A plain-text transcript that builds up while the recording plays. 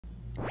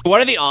What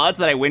are the odds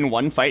that I win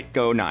one fight,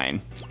 go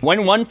 9?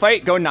 Win one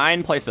fight, go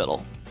 9, play fiddle.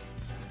 All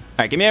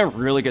right, give me a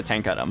really good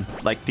tank item,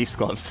 like Thief's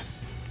Gloves.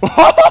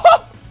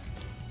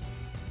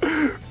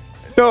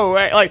 No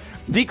way, like,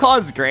 Declaw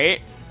is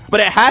great, but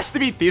it has to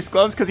be Thief's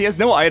Gloves because he has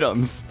no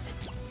items.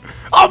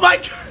 Oh my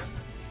god!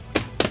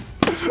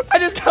 I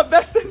just got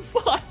best in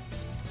slot.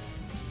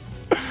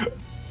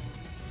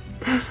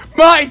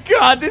 My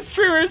god, this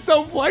streamer is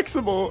so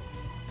flexible.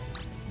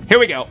 Here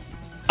we go.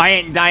 I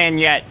ain't dying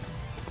yet.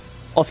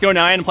 Let's go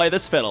 9 and play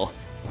this fiddle.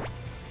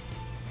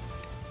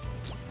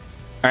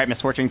 Alright,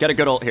 Misfortune, get a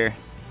good ult here.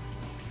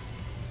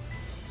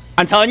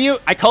 I'm telling you,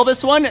 I call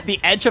this one the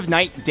Edge of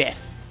Night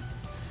Diff.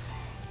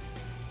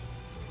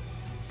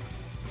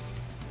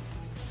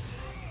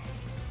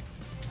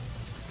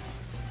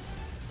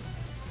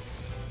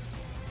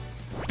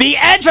 The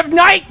Edge of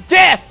Night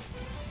Diff!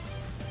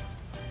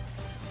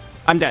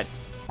 I'm dead.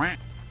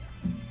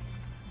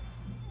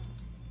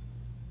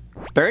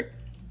 Third?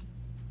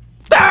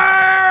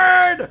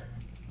 Third!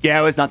 Yeah,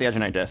 it was not the Edge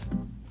of Night Diff.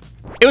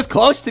 It was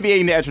close to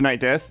being the Edge of Night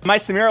Diff. My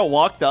Samira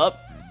walked up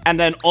and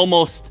then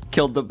almost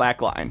killed the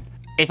back line.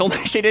 If only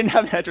she didn't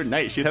have the Edge of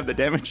Night, she'd have the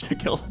damage to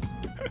kill.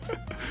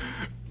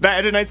 That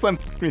Edge of Night slam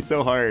f***ed me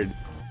so hard.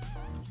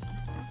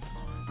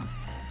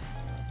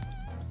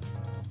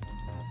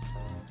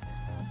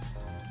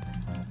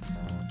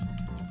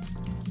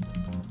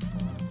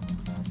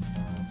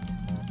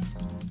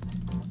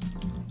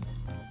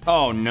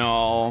 Oh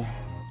no.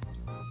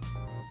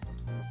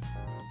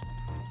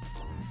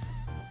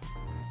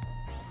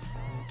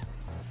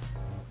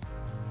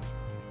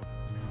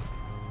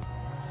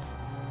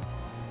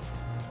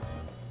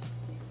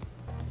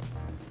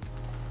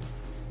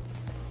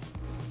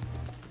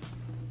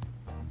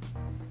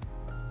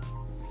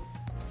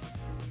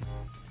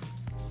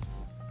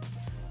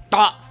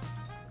 Ah!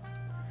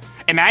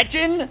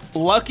 Imagine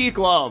Lucky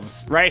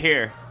Gloves right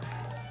here.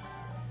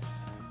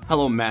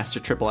 Hello, Master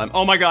Triple M.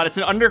 Oh my god, it's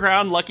an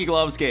underground Lucky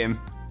Gloves game.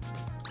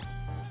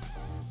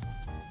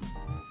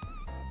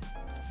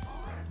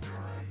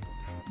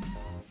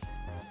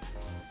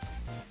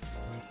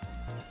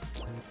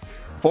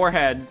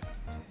 Forehead.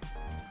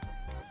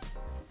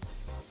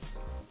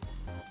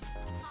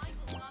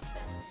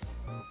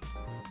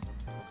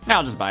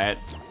 I'll just buy it.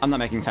 I'm not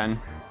making 10.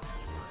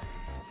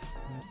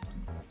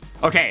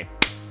 Okay.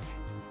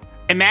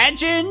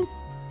 Imagine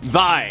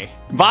Vi.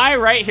 Vi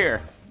right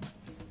here.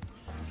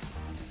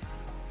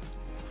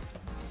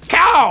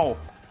 Cow!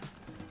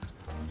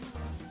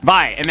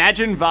 Vi.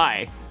 Imagine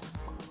Vi.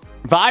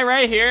 Vi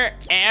right here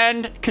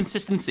and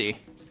consistency.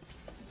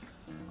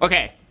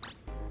 Okay.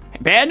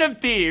 Band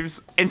of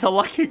Thieves into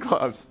Lucky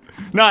Gloves.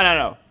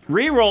 No.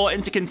 Reroll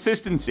into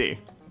consistency.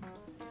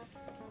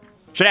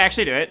 Should I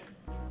actually do it?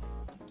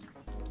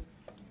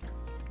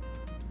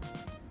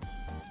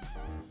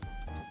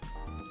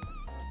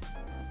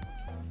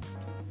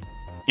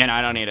 Yeah, no,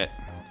 I don't need it.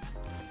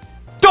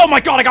 Oh my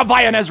god, I got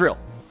Vi and Ezreal!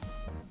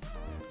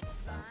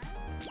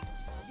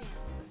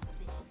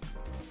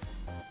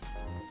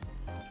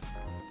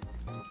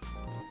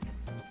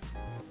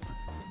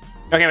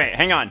 Okay, wait,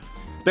 hang on.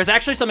 There's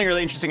actually something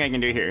really interesting I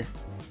can do here.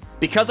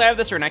 Because I have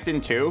this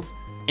Renekton too,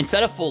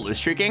 instead of full loose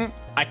streaking,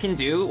 I can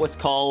do what's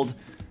called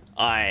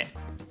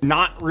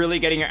not really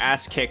getting your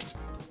ass kicked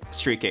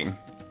streaking.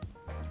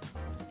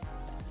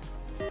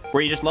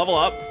 Where you just level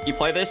up, you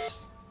play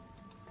this,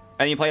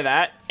 and you play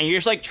that, and you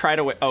just like try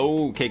to win.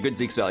 Oh, okay, good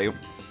Zeke's value.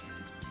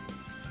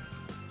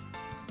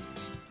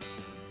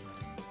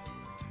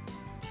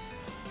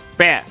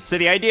 But yeah, so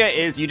the idea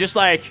is you just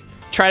like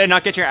try to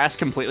not get your ass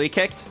completely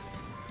kicked,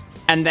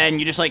 and then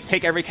you just like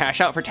take every cash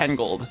out for 10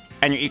 gold,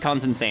 and your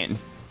econ's insane.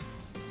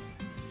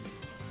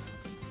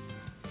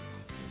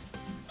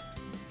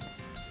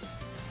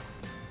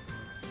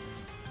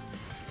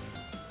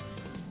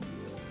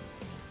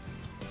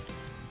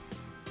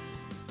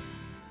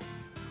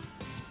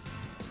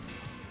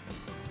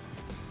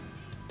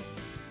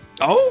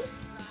 Oh?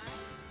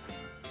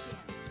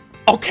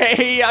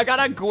 Okay, I got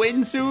a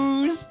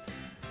Gwynsu's.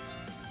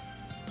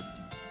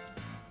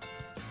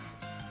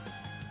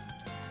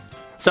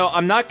 So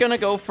I'm not gonna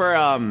go for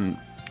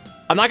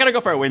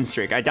a win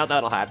streak. I doubt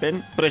that'll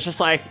happen. But it's just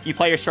like you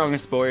play your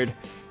strongest board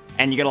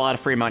and you get a lot of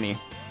free money.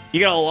 You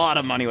get a lot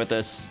of money with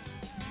this.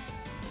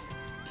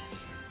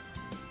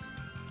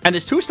 And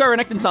this 2-star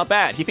Renekton's not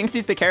bad. He thinks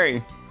he's the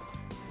carry.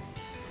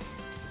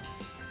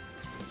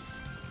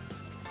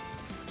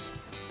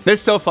 This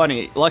is so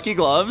funny. Lucky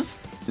Gloves,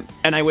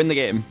 and I win the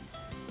game.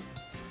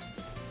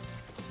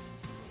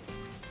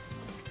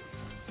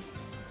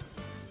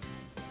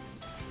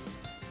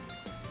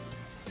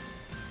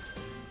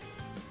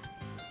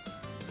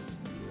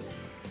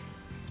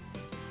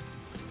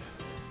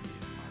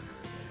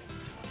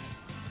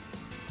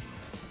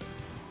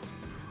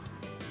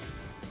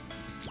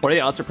 What are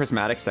the odds for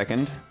Prismatic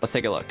second? Let's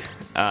take a look.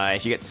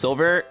 If you get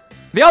silver,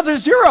 the odds are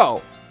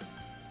 0.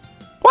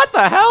 What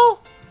the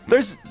hell?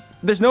 There's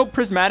no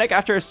Prismatic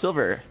after a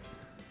silver.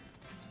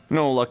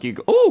 No lucky.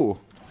 Ooh.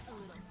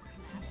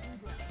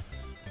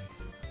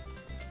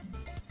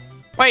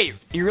 Wait,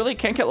 you really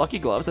can't get lucky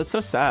gloves? That's so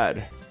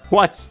sad.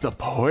 What's the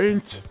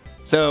point?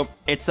 So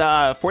it's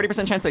a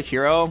 40% chance of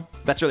hero.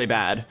 That's really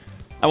bad.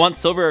 I want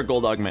silver or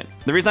gold augment.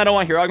 The reason I don't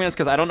want hero augment is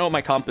because I don't know what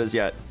my comp is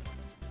yet.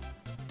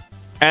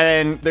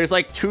 And then there's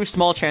like 2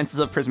 small chances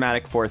of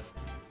prismatic fourth.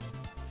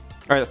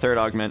 Or the third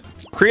augment.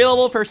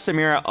 Pre-level for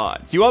Samira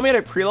odds. You want me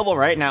to pre-level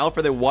right now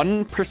for the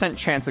 1%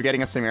 chance of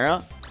getting a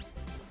Samira?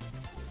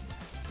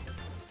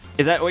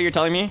 Is that what you're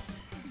telling me?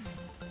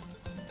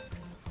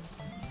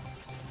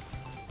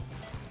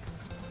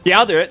 Yeah,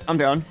 I'll do it. I'm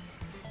down.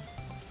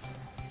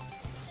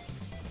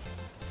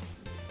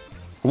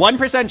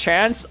 1%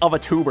 chance of a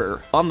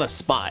tuber on the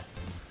spot.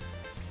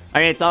 I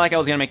mean, it's not like I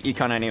was gonna make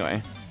econ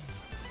anyway.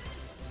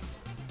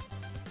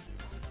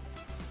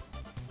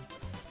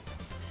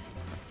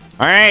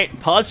 All right,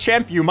 pause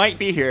champ, you might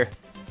be here.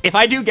 If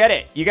I do get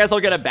it, you guys will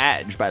get a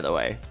badge, by the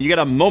way. You get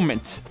a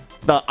moment.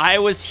 The I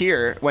was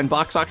here when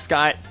BoxBox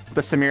got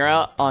the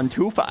Samira on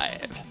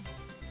 2-5.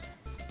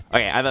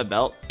 Okay, I have a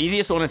belt.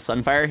 Easiest one is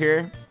Sunfire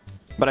here,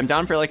 but I'm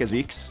down for like a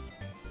Zeke's.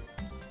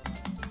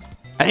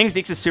 I think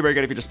Zeke's is super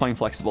good if you're just playing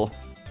flexible.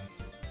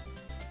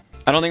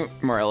 I don't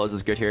think Morello's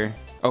is good here.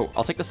 Oh,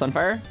 I'll take the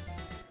Sunfire.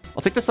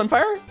 I'll take the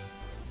Sunfire.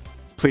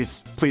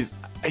 Please, please.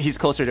 He's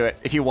closer to it.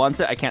 If he wants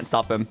it, I can't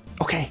stop him.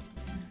 Okay.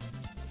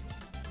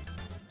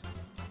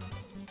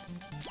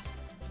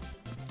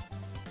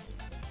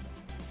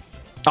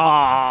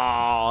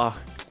 Ah,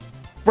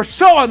 we're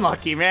so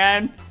unlucky,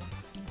 man.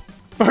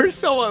 We're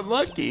so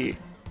unlucky.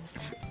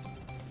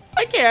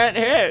 I can't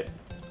hit.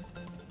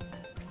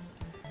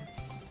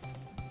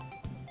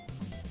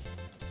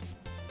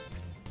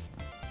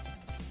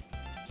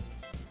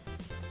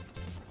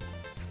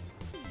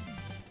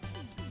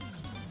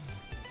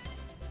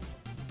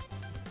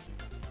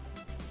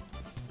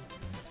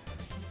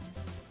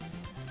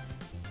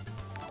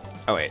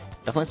 Oh wait,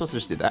 definitely supposed to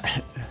just do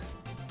that.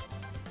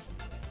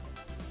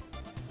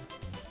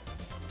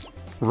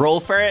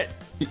 Roll for it.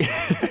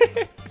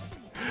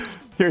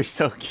 You're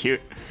so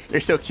cute.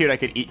 You're so cute I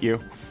could eat you.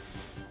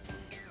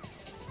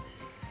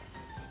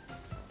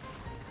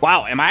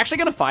 Wow, am I actually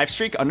gonna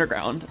 5-streak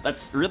underground?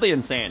 That's really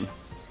insane.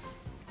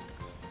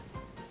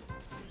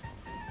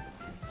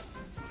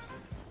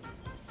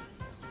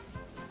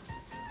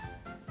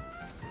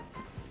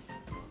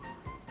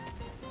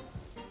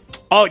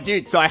 Oh,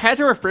 dude, so I had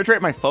to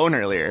refrigerate my phone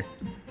earlier.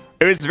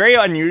 It was very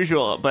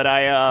unusual, but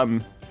I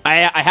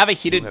have a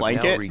heated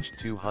blanket. Now reached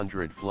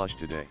 200 flush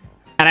today.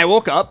 And I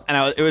woke up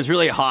and it was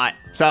really hot.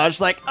 So I was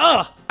just like,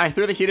 ugh. I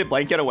threw the heated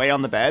blanket away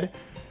on the bed.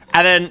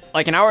 And then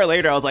like an hour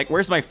later, I was like,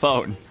 where's my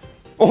phone?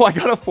 Oh, I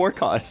got a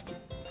forecast.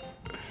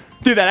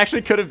 Dude, that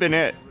actually could have been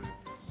it.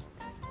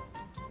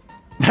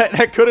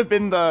 That could have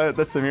been the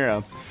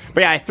Samira.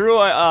 But yeah, I threw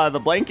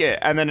the blanket,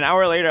 and then an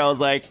hour later, I was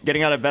like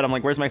getting out of bed. I'm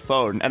like, where's my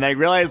phone? And then I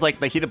realized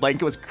like the heated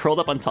blanket was curled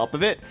up on top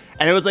of it,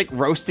 and it was like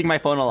roasting my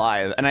phone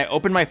alive. And I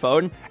opened my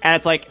phone, and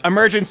it's like,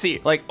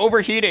 emergency, like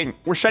overheating.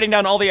 We're shutting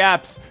down all the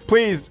apps.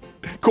 Please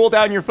cool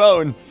down your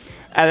phone.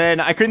 And then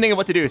I couldn't think of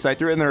what to do, so I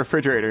threw it in the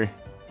refrigerator.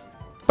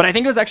 But I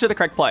think it was actually the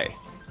correct play.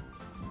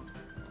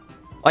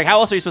 Like, how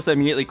else are you supposed to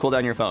immediately cool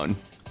down your phone?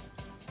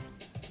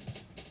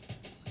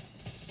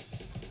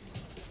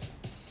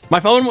 My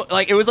phone,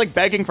 like, it was like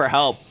begging for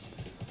help.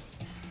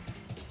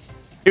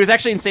 It was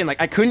actually insane.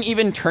 Like, I couldn't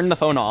even turn the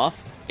phone off.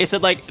 It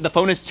said, like, the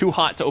phone is too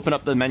hot to open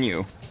up the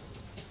menu.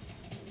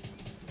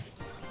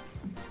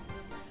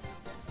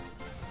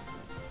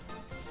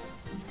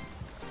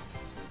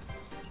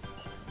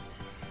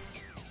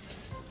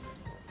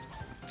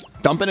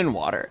 Dump it in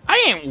water.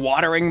 I ain't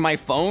watering my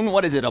phone.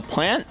 What is it, a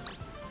plant?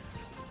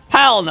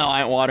 Hell no,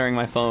 I ain't watering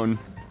my phone.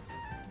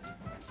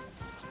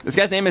 This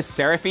guy's name is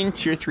Seraphine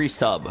Tier 3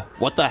 Sub.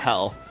 What the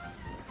hell?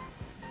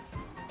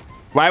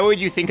 Why would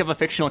you think of a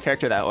fictional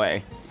character that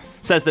way?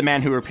 Says the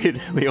man who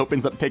repeatedly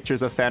opens up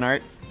pictures of fan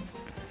art.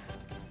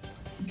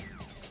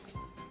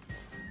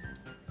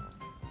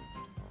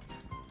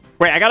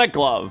 Wait, I got a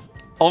glove.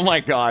 Oh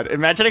my god.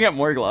 Imagine I get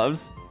more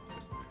gloves.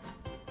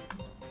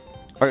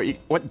 Or,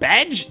 what,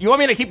 badge? You want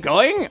me to keep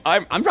going?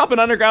 I'm dropping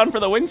underground for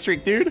the win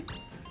streak, dude.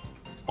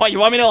 What, you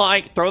want me to,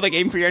 like, throw the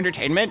game for your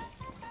entertainment?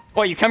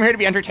 What, you come here to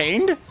be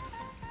entertained?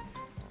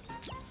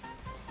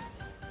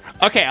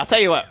 Okay, I'll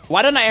tell you what.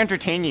 Why don't I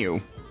entertain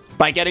you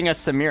by getting a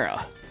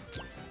Samira?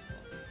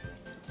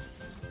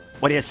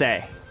 What do you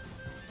say?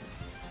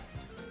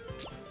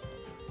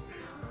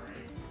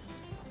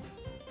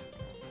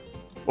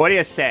 What do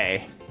you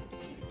say?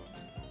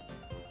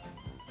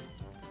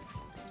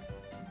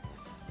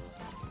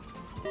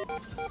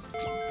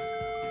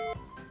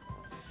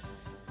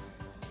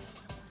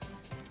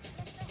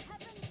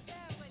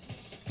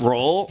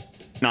 Roll?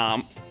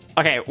 Nah.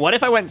 Okay, what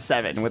if I went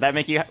 7? Would that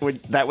make you?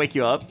 Would that wake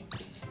you up?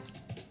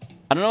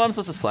 I don't know what I'm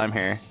supposed to slam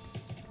here.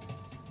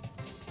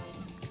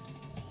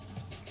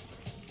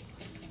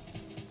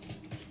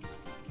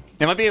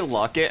 It might be a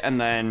Locket and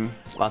then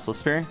Vassal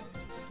Spear.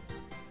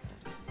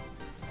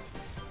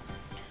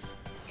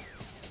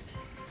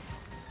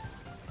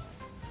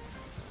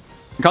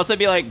 It could also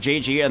be like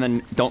JG and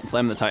then don't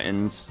slam the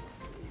Titans.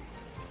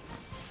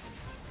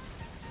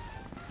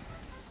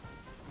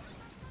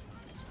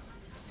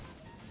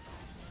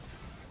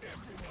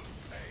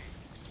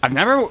 I've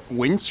never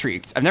win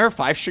streaked. I've never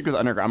 5-streaked with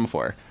underground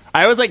before.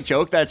 I always like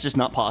joke that it's just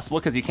not possible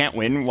because you can't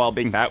win while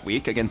being that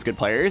weak against good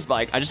players. But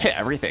like I just hit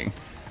everything,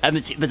 and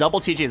the double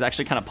TG is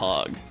actually kind of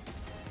pog.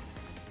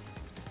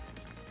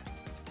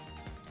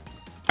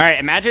 All right,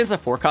 imagine it's a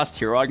 4-cost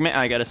hero augment,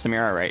 and I get a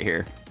Samira right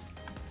here.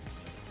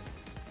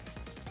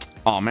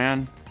 Oh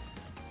man.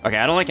 Okay,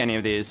 I don't like any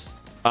of these.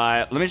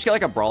 Let me just get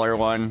like a brawler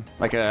one,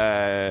 like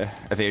a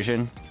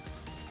evasion.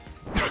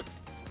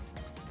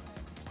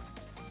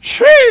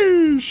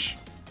 Sheesh.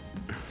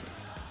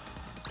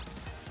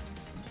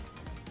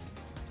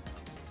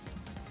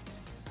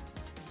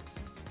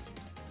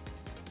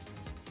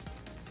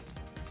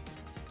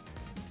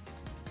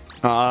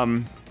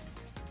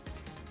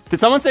 Did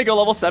someone say go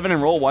level 7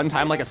 and roll 1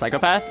 time like a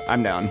psychopath?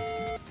 I'm down.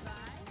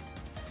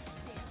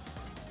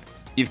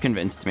 You've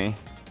convinced me.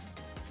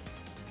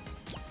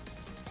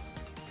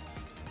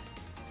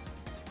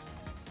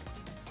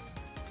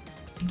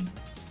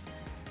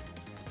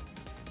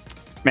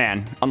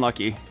 Man,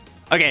 unlucky.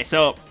 Okay,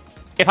 so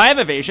if I have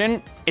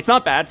evasion, it's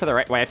not bad for the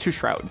right. Well, I have 2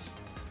 shrouds.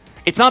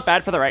 It's not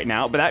bad for the right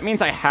now, but that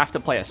means I have to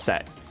play a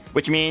set,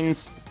 which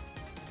means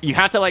you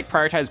have to like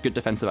prioritize good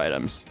defensive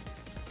items.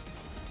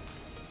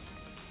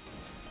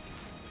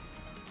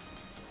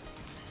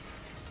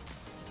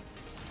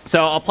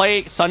 So I'll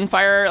play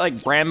Sunfire,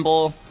 like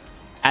Bramble,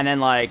 and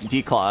then like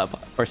Declaw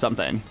or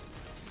something.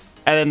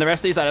 And then the rest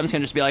of these items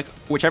can just be like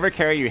whichever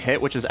carry you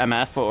hit, which is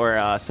MF or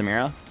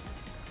Samira.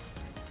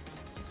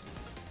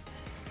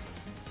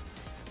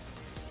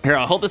 Here,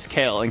 I'll hold this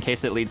Kale in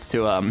case it leads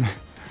to,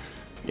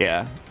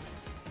 yeah.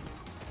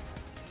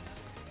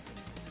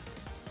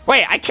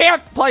 Wait, I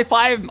can't play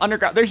 5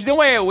 underground. There's no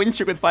way I win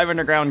streak with 5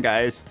 underground,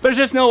 guys. There's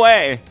just no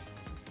way.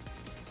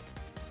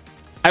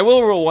 I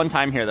will roll 1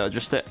 time here, though,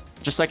 just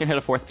so I can hit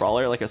a 4th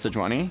brawler like a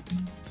Sejuani.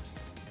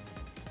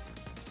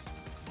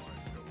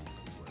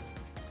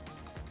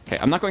 Okay,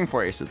 I'm not going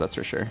 4 aces, that's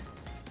for sure.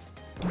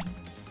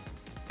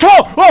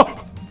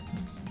 Oh!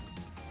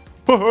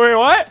 Oh! Wait,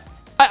 what?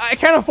 I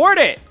can't afford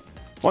it!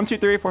 1, 2,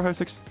 3, 4, 5,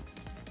 6.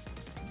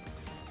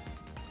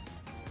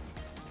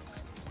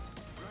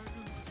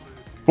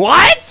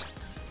 What?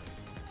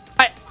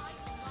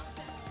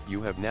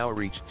 You have now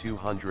reached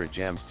 200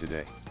 jams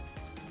today.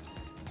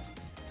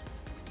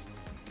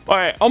 All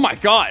right. Oh my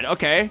god.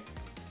 Okay.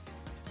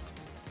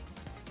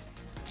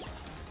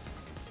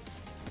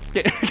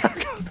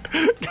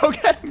 Go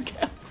get him,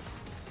 Cal.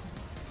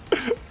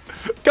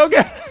 Go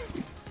get him.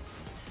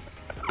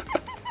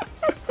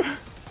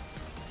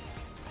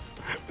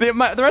 The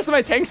rest of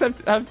my tanks have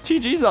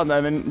TGs on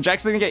them, and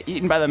Jack's gonna get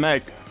eaten by the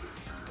mech.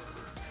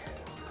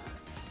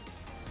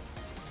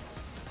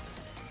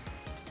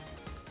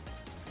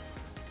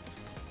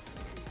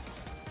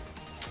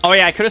 Oh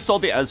yeah, I could have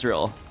sold the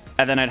Ezreal,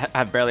 and then I'd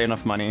have barely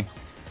enough money.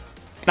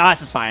 Nah,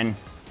 this is fine.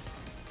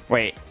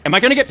 Wait, am I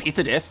gonna get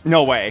pizza diffed?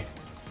 No way.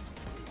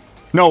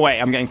 No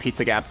way, I'm getting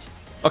pizza gapped.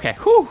 Okay,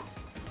 whew.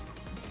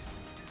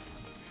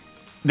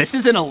 This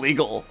is an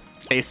illegal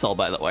ASL,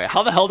 by the way.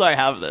 How the hell do I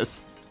have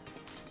this?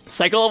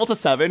 Cycle level to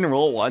 7,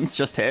 roll once,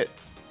 just hit.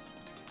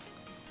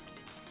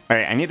 All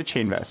right, I need a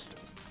chain vest.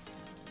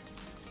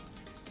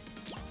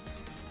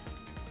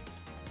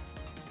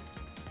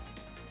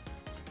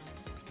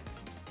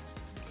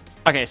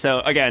 Okay, so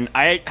again,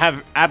 I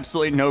have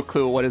absolutely no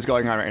clue what is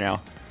going on right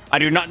now. I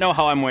do not know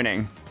how I'm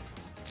winning.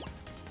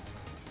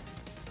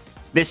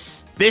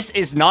 This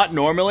is not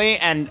normally,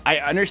 and I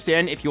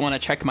understand if you want to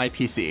check my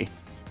PC.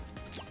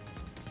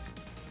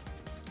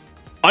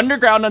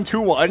 Underground on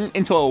 2-1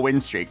 into a win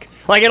streak.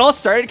 Like, it all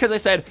started because I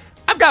said,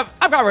 I've got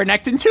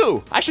Renekton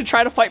too. I should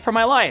try to fight for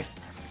my life.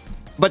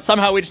 But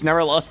somehow we just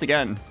never lost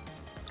again.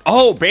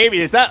 Oh, baby,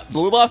 is that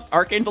blue buff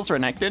Archangel's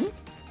Renekton?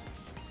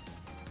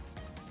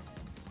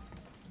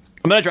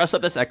 I'm gonna dress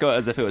up this Echo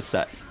as if it was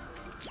set.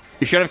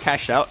 You should have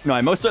cashed out. No,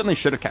 I most certainly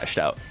should have cashed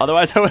out.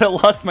 Otherwise, I would have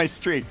lost my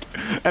streak,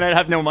 and I'd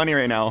have no money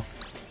right now.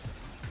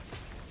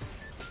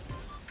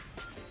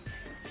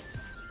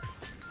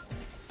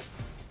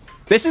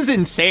 This is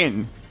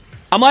insane.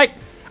 I'm like,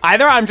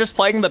 either I'm just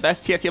playing the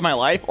best TFT of my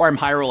life, or I'm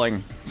high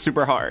rolling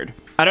super hard.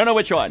 I don't know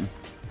which one.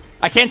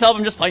 I can't tell if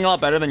I'm just playing a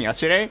lot better than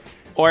yesterday,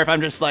 or if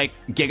I'm just like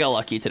giga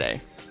lucky today.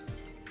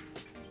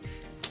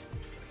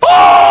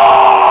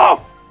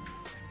 Oh!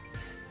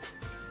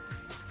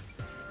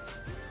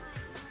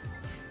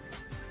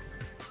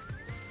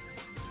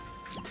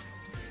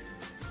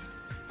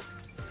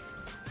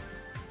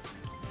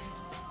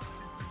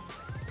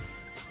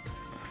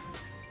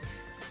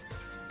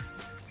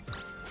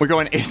 We're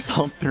going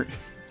ASL 3.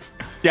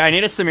 Yeah, I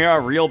need a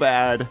Samira real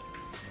bad. All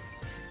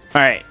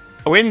right,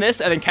 win this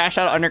and then cash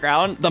out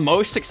underground. The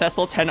most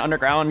successful 10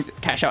 underground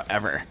cash out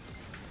ever.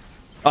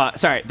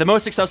 Sorry, the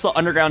most successful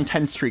underground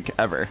 10 streak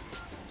ever.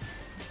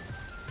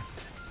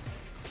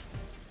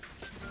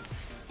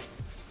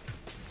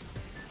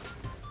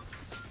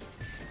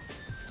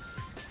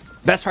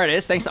 Best part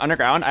is, thanks to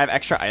underground, I have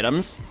extra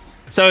items.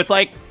 So it's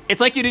like you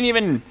didn't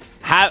even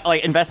have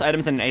invest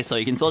items in an ASL.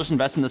 You can still just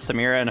invest in the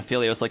Samira and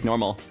Aphelios like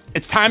normal.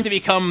 It's time to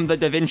become the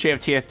Da Vinci of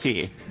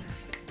TFT.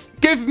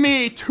 Give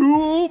me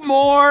 2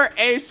 more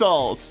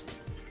ASOLs.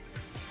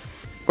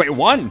 Wait,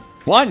 one.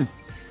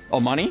 Oh,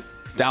 money?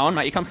 Down.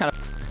 My econ's kind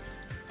of...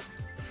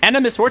 And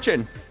a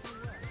misfortune.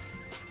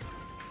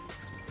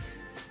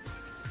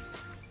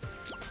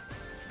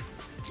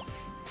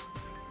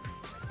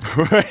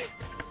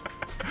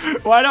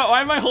 Why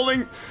am I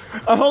holding...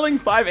 I'm holding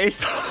 5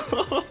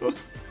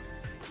 ASOLs.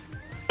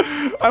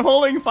 I'm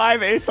holding 5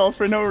 ASOLs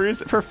for no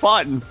reason, for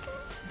fun.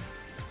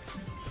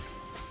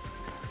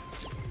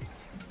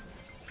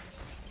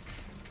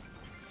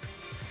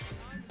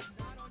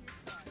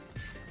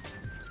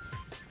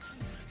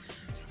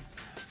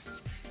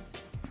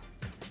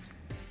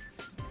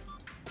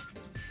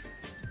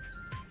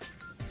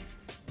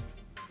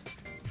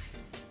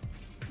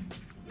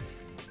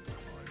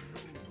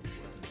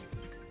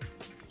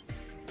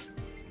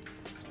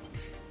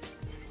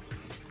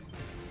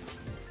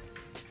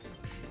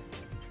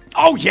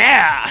 Oh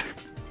yeah!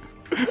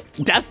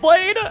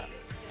 Deathblade?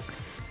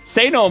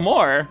 Say no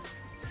more.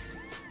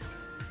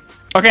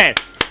 Okay,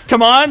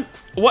 come on.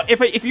 What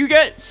if you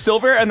get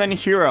silver and then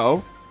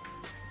hero?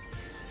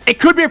 It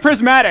could be a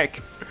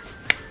prismatic.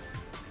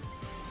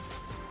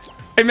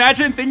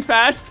 Imagine, think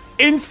fast,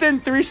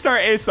 instant 3-star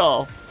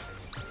ASOL.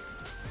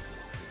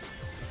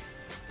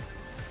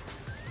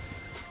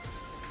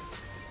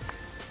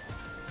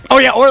 Oh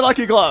yeah, or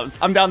lucky gloves.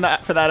 I'm down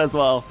for that as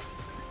well.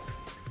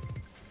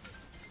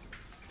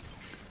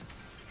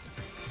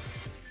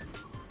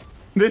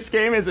 This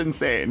game is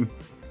insane.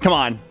 Come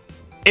on.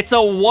 It's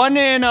a 1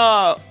 in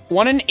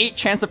 8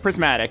 chance of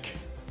prismatic.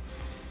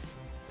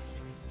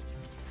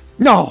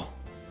 No.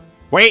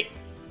 Wait.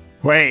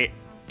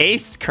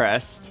 Ace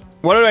Crest.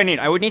 What do I need?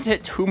 I would need to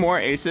hit 2 more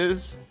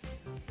aces.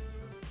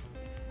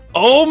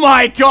 Oh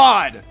my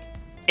god.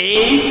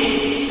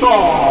 Ace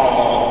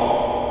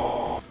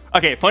Saw.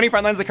 Okay, phony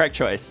frontline's the correct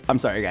choice. I'm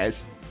sorry,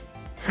 guys.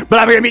 But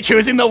I'm gonna be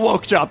choosing the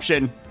woke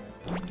option.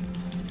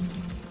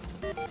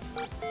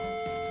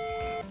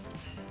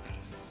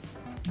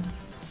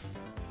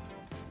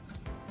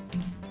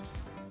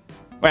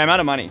 Wait, I'm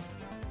out of money.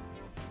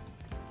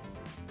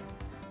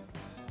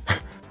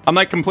 I'm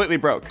like completely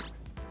broke.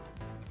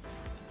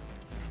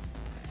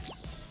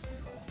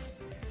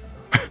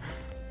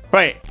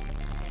 Wait.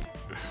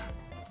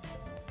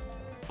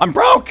 I'm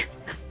broke!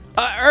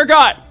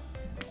 Ergot!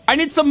 I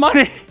need some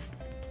money!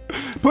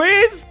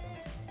 Please?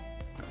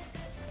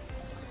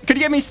 Could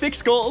you get me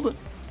 6 gold?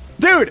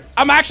 Dude,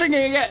 I'm actually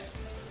gonna get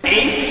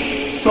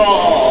Ace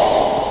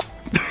Saw!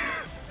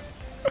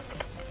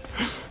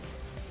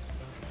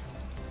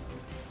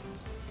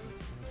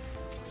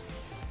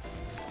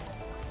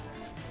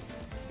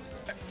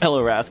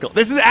 Hello, Rascal.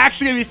 This is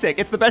actually gonna be sick.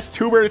 It's the best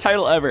tuber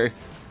title ever.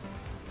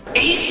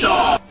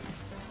 Ace-Saw!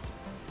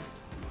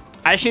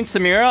 I should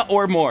Samira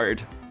or Mord.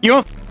 You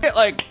know,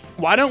 like,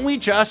 why don't we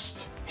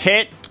just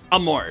hit a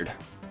Mord?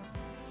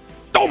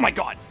 Oh my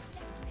god!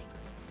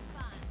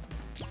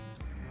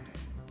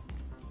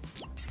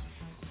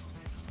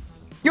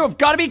 You have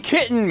got to be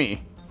kidding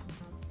me.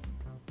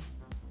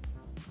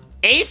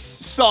 Ace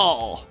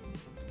Saul.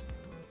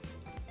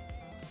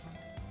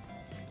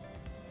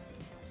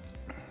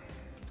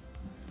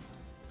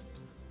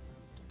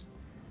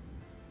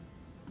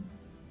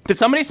 Did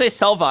somebody say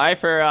sell Vi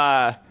for,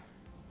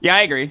 yeah,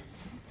 I agree.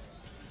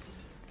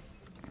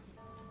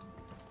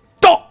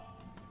 Oh!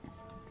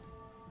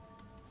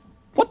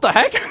 What the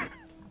heck?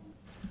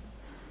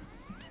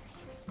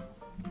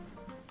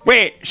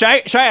 Wait, should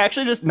I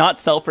actually just not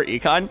sell for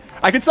Econ?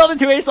 I could sell the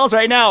 2 Ace Sauls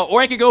right now,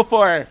 or I could go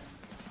for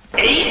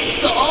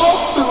Ace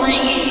Saul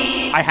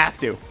 3. I have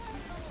to.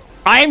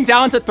 I am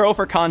down to throw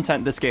for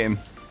content this game.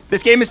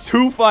 This game is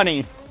too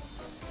funny.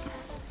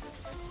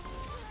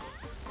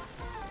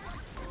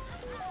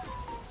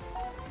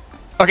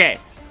 Okay,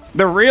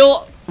 the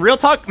real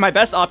talk, my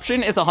best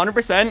option is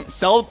 100%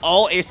 sell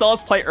all Ace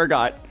Sauls, play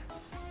Urgot.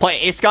 Play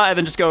Ace Scott and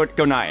then just go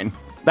 9.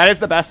 That is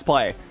the best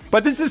play.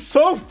 But this is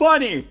so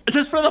funny,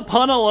 just for the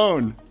pun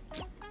alone.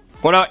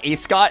 What about Ace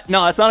Scott?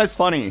 No, that's not as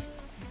funny.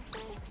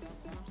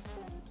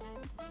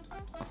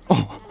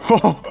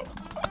 Oh.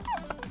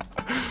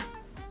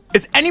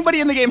 Is anybody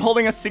in the game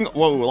holding a single?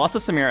 Whoa, lots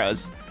of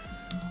Samiras.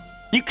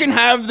 You can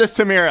have the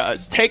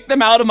Samiras. Take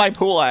them out of my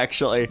pool,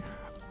 actually.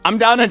 I'm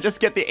down to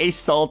just get the Ace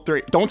Saul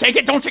 3. Don't take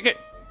it, don't take it.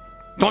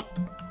 Don't.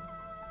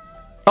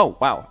 Oh,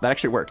 wow, that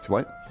actually worked.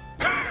 What?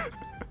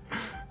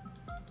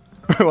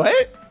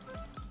 What?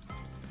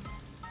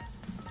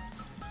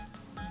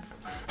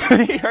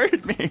 He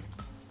heard me.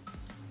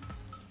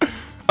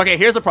 Okay,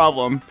 here's the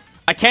problem.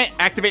 I can't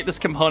activate this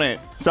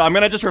component, so I'm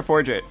gonna just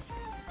reforge it.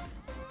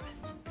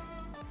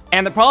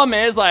 And the problem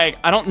is,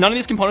 like, none of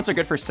these components are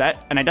good for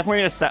set, and I definitely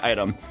need a set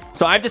item.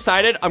 So I've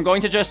decided I'm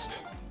going to just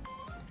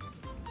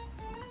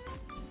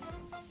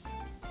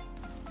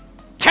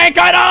tank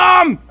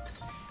item!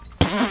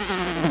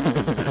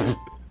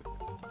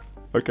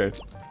 Okay.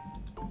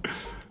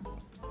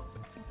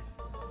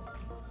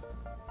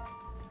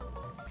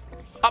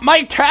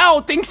 My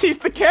cow thinks he's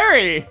the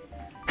carry.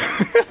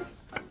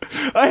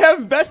 I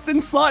have best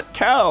in slot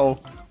cow.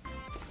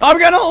 I'm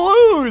gonna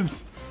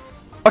lose.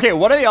 Okay,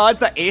 what are the odds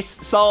that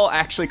Ace Sol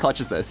actually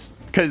clutches this?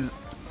 Because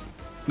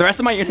the rest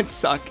of my units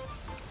suck.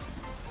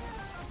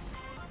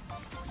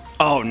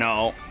 Oh,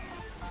 no.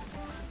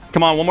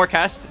 Come on, one more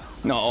cast.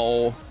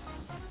 No.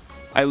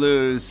 I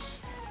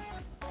lose.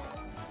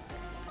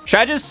 Should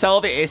I just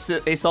sell the Ace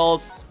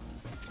Sols?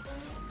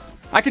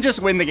 I could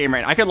just win the game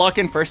right now. I could lock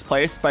in first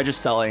place by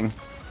just selling.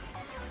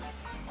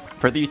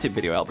 For the YouTube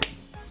video, Albert.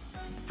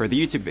 For the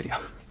YouTube video.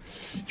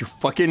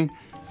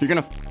 You're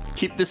gonna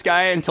keep this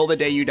guy until the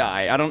day you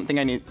die. I don't think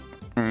I need...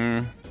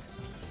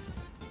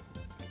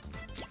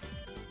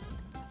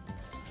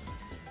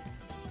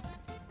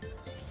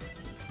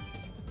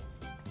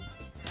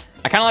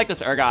 I kind of like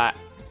this Urgot.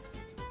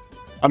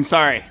 I'm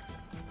sorry.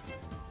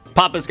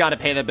 Papa's got to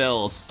pay the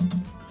bills.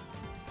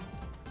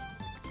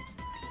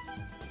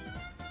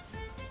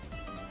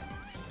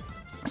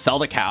 Sell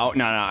the cow?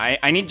 No,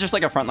 I need just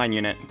like a frontline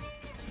unit.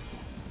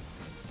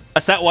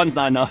 A set one's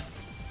not enough.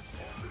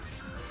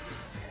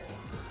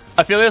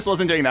 I feel this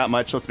wasn't doing that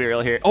much. Let's be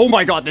real here. Oh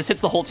my god, this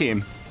hits the whole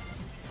team.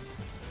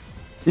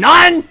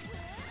 None!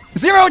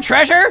 0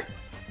 treasure?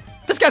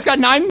 This guy's got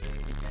 9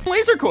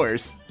 laser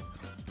cores.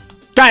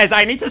 Guys,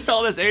 I need to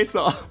sell this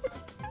ASOL.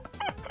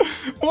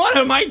 What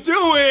am I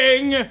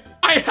doing?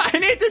 I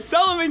need to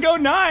sell him and go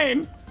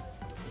 9.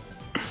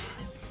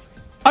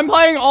 I'm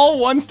playing all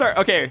 1-star.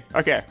 Okay.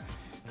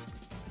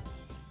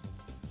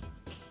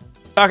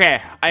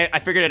 Okay, I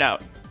figured it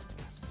out.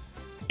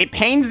 It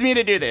pains me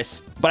to do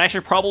this, but I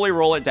should probably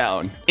roll it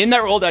down. In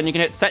that roll down, you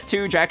can hit Set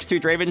 2, Jax 2,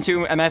 Draven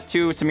 2, MF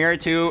 2, Samira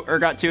 2,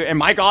 Urgot 2, and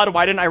my god,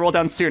 why didn't I roll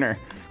down sooner?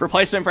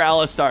 Replacement for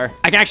Alistar.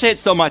 I can actually hit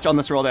so much on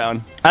this roll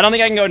down. I don't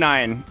think I can go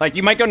 9. Like,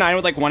 you might go 9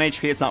 with like 1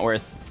 HP, it's not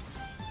worth.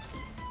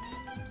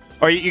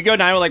 Or you go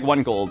 9 with like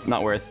 1 gold,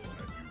 not worth.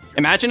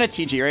 Imagine a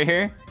TG right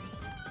here.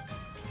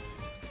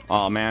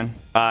 Oh man.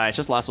 It's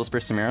just Last Whisper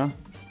Samira.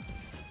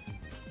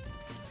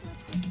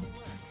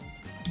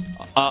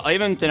 I'll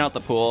even thin out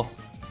the pool.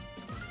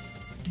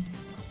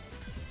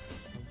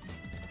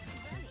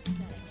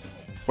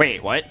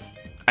 Wait, what?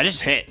 I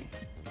just hit.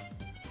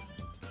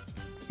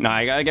 No,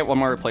 I gotta get one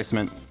more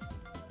replacement.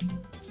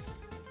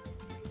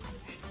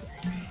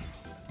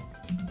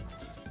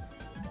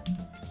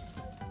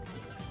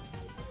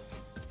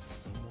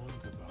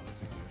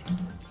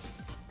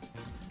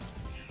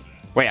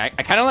 Wait, I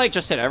kind of like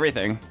just hit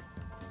everything.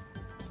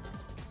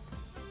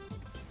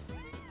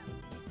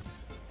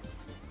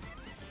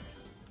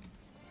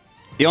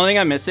 The only thing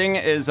I'm missing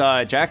is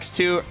Jax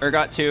 2,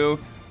 Urgot 2,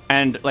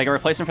 and like a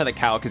replacement for the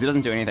cow because he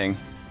doesn't do anything.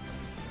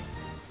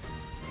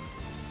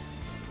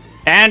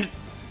 And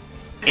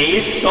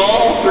Ace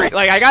Sol 3.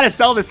 Like, I gotta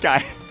sell this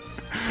guy.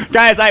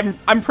 Guys,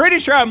 I'm pretty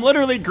sure I'm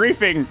literally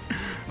griefing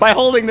by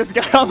holding this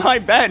guy on my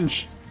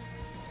bench.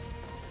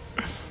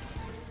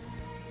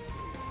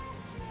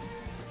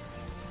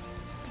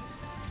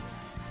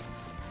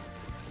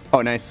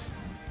 Oh, nice.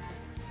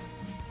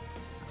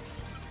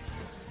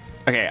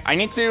 Okay, I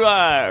need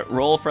to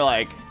roll for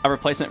like a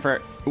replacement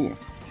for... Ooh.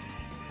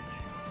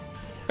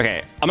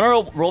 Okay, I'm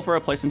gonna roll for a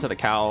replacement to the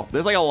cow.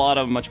 There's like a lot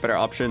of much better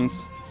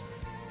options.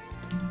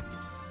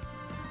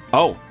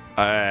 Oh,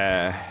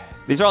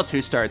 these are all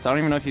 2 starts. I don't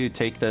even know if you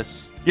take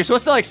this. You're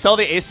supposed to like sell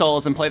the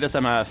ASOLs and play this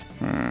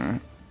MF.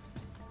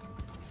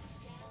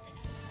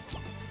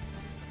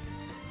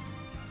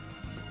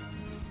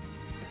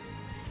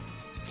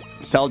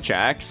 Sell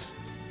Jax.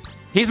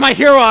 He's my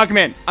hero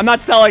augment. I'm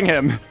not selling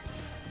him.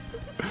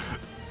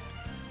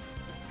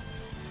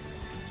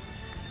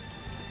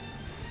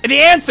 The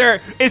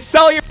answer is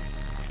sell your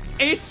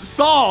Ace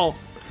Sol.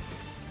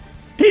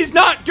 He's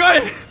not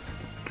good.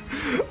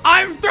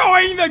 I'm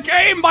throwing the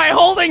game by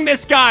holding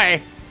this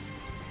guy.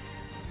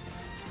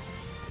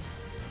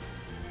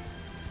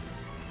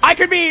 I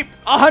could be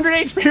 100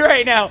 HP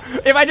right now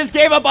if I just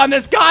gave up on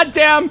this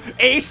goddamn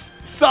Ace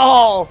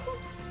Sol.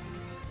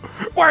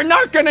 We're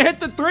not gonna hit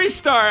the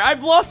 3-star.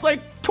 I've lost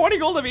like 20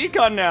 gold of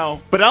econ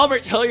now. But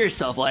Albert, kill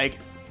yourself. Like,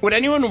 would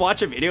anyone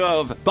watch a video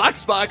of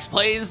BoxBox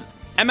plays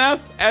MF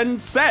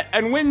and set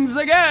and wins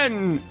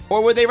again?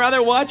 Or would they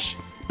rather watch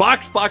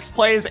BoxBox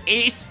plays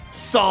Ace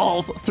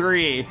Sol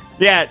 3?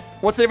 Yeah,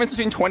 what's the difference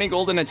between 20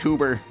 gold and a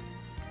tuber?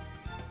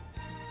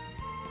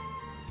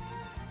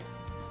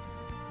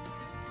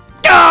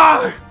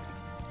 Ah!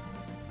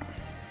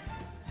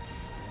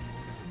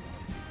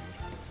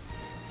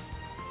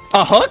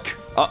 A hook?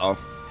 Uh-oh.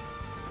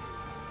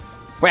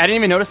 Wait, I didn't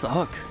even notice the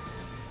hook.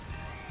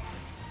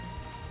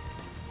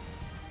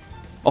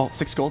 Oh,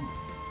 6 gold.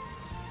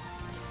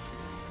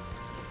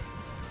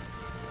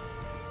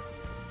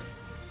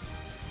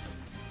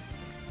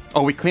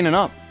 Oh, we cleaning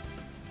up.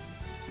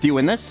 Do you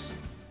win this?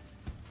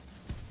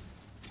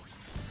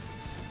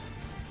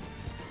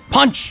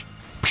 Punch!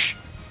 Psh.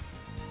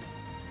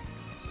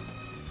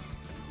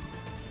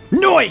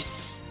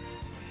 Nice!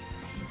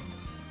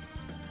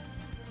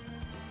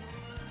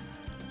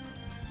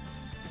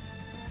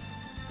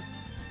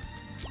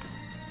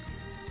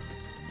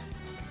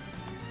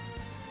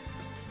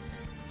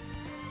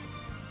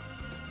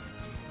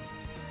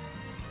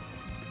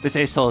 This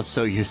ASOL is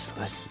so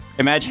useless.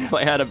 Imagine if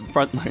I had a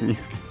frontline unit.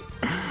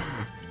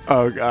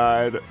 Oh,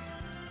 God.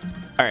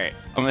 All right.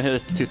 I'm going to hit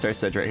this 2-star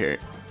sedge right here.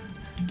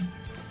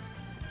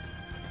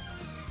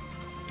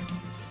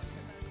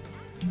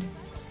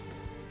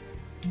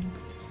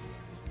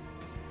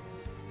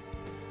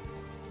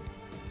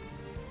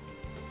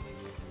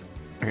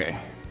 Okay.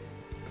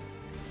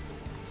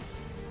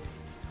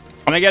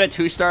 I'm going to get a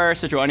 2-star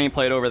Sejuani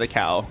played over the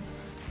cow.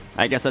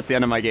 I guess that's the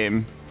end of my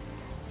game.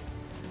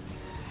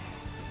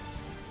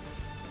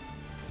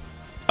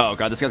 Oh,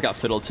 God. This guy's got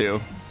fiddle, too.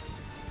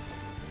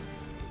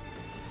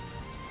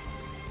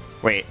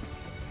 Wait.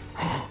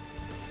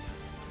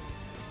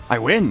 I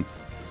win.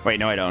 Wait,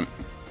 no, I don't.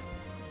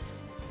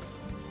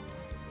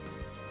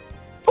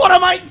 What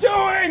am I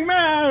doing,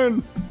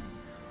 man?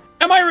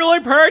 Am I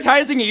really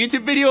prioritizing a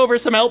YouTube video over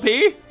some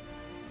LP?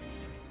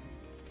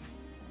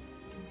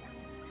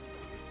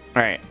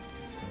 All right.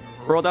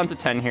 Roll down to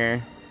 10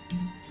 here.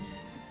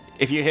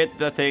 If you hit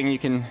the thing, you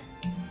can...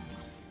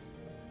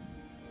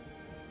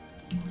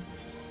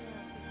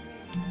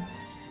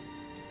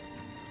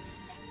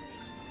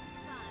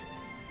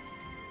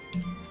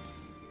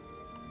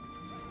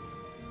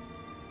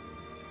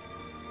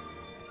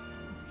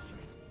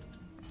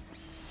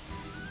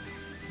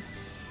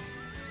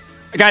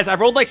 Guys,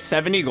 I've rolled like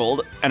 70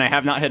 gold, and I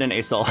have not hit an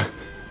ASL.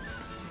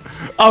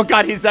 Oh,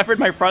 God, he Zephyred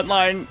my front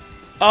line.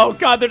 Oh,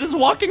 God, they're just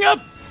walking up.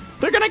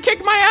 They're gonna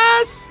kick my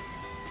ass.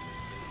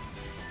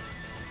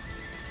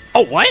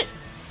 Oh, what?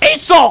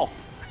 ASL!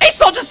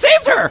 ASL just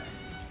saved her!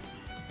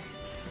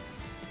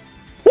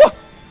 What?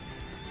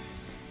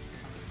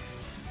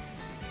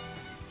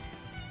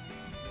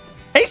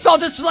 ASL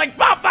just like,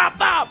 bop, bop,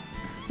 bop.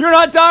 You're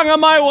not dying on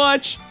my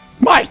watch.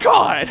 My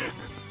God.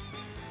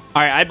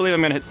 All right, I believe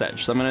I'm going to hit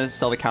Sedge, so I'm going to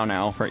sell the cow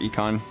now for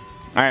Econ.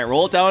 All right,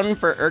 roll it down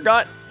for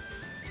Urgot.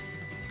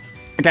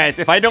 Guys,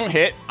 if I don't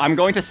hit, I'm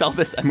going to sell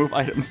this and move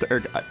items to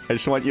Urgot. I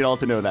just want you all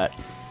to know that.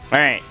 All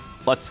right,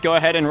 let's go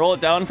ahead and roll it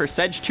down for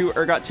Sedge 2,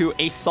 Urgot 2,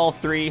 Ace Sol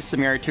 3,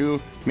 Samira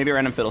 2, maybe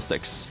random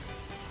Fiddlesticks.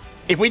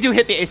 If we do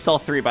hit the Ace Sol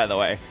 3, by the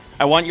way,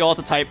 I want you all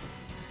to type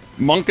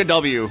Monka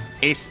W,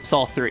 Ace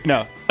Sol 3.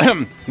 No,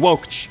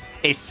 Wokch,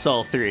 Ace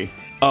Sol 3.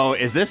 Oh,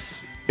 is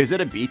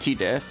it a BT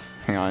diff?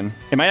 Hang on.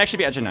 It might actually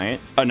be Edge of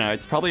Night. Oh, no,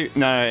 it's probably...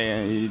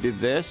 No, you do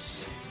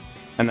this.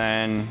 And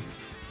then...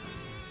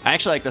 I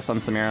actually like this on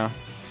Samira.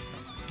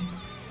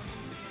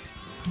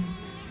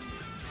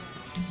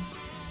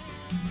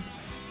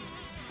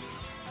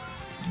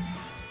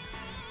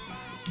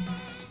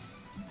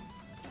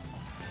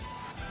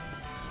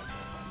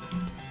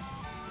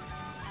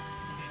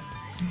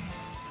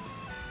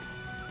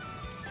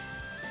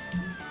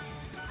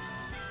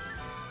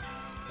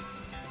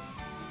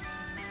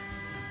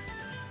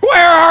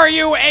 Where are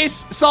you,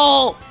 Ace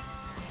Sol?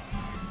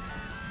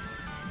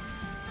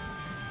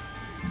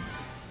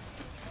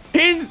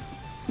 He's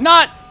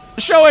not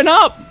showing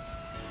up.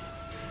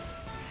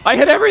 I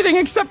hit everything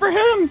except for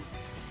him.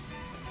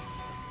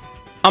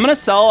 I'm gonna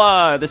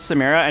sell this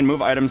Samira and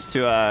move items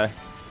to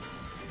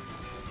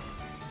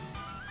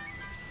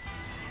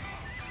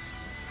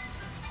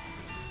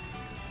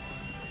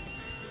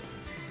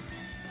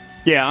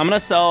yeah, I'm gonna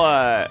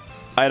sell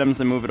items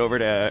and move it over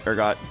to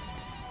Urgot.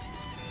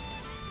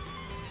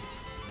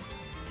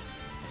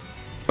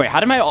 Wait, how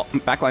did my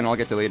backline all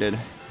get deleted?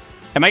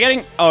 Am I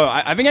getting... Oh,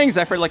 I've been getting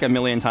Zephyred like a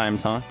million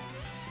times, huh?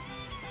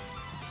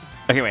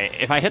 Okay, wait.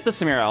 If I hit the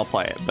Samira, I'll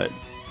play it, but...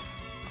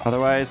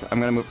 Otherwise, I'm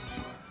gonna move...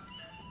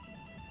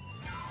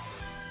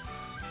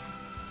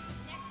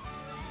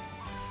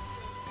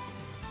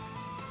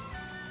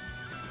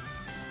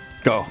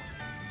 Go.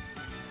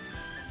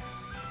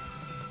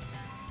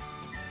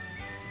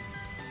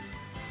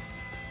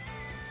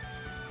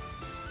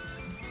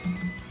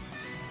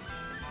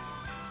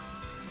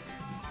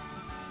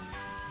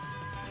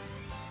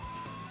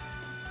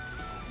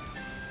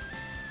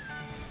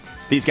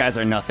 These guys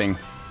are nothing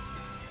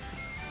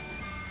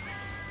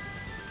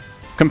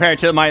compared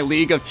to my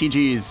league of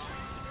TGs.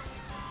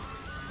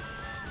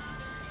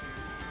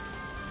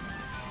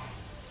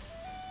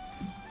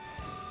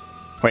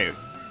 Wait.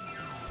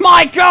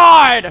 My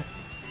God!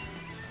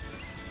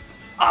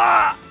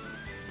 Ah!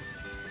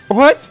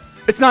 What?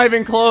 It's not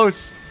even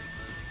close.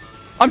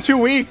 I'm too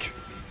weak.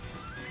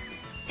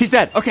 He's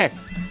dead. Okay.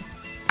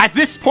 At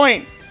this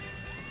point,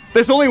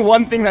 there's only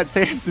one thing that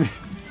saves me.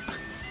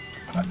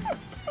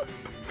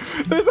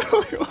 There's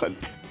only one.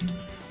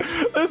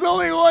 There's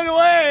only one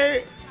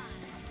way.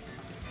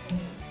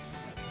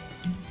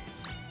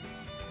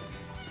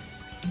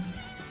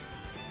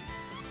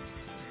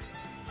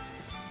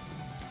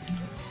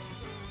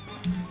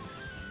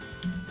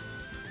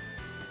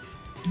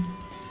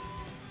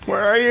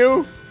 Where are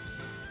you?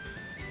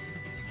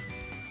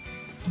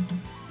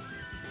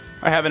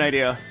 I have an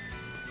idea.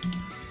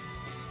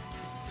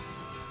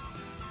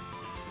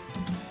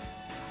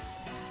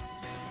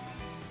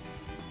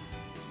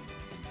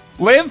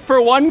 Live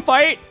for one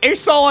fight?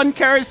 Assault on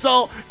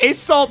Carousel,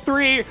 Assault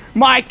 3,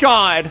 my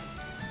God.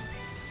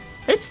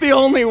 It's the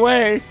only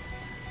way.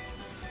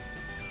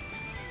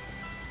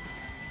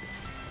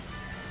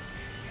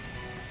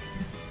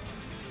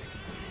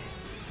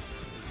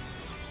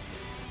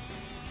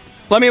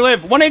 Let me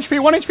live. 1 HP,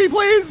 1 HP,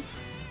 please.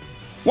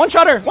 One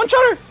shutter, one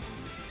shutter.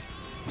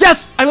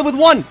 Yes, I live with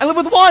 1. I live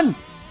with 1.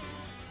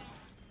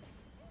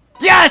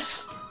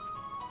 Yes.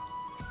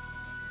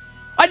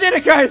 I did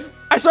it, guys.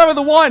 I started with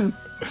a 1.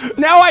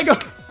 Now I go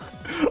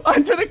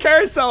onto the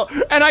carousel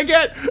and I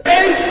get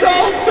a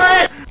soul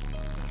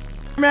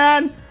 3.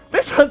 Man,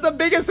 this was the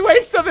biggest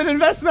waste of an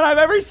investment I've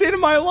ever seen in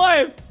my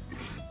life.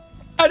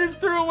 I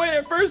just threw away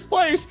at first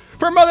place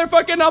for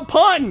motherfucking a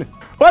pun.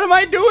 What am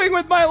I doing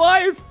with my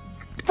life?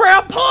 For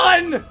a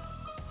pun!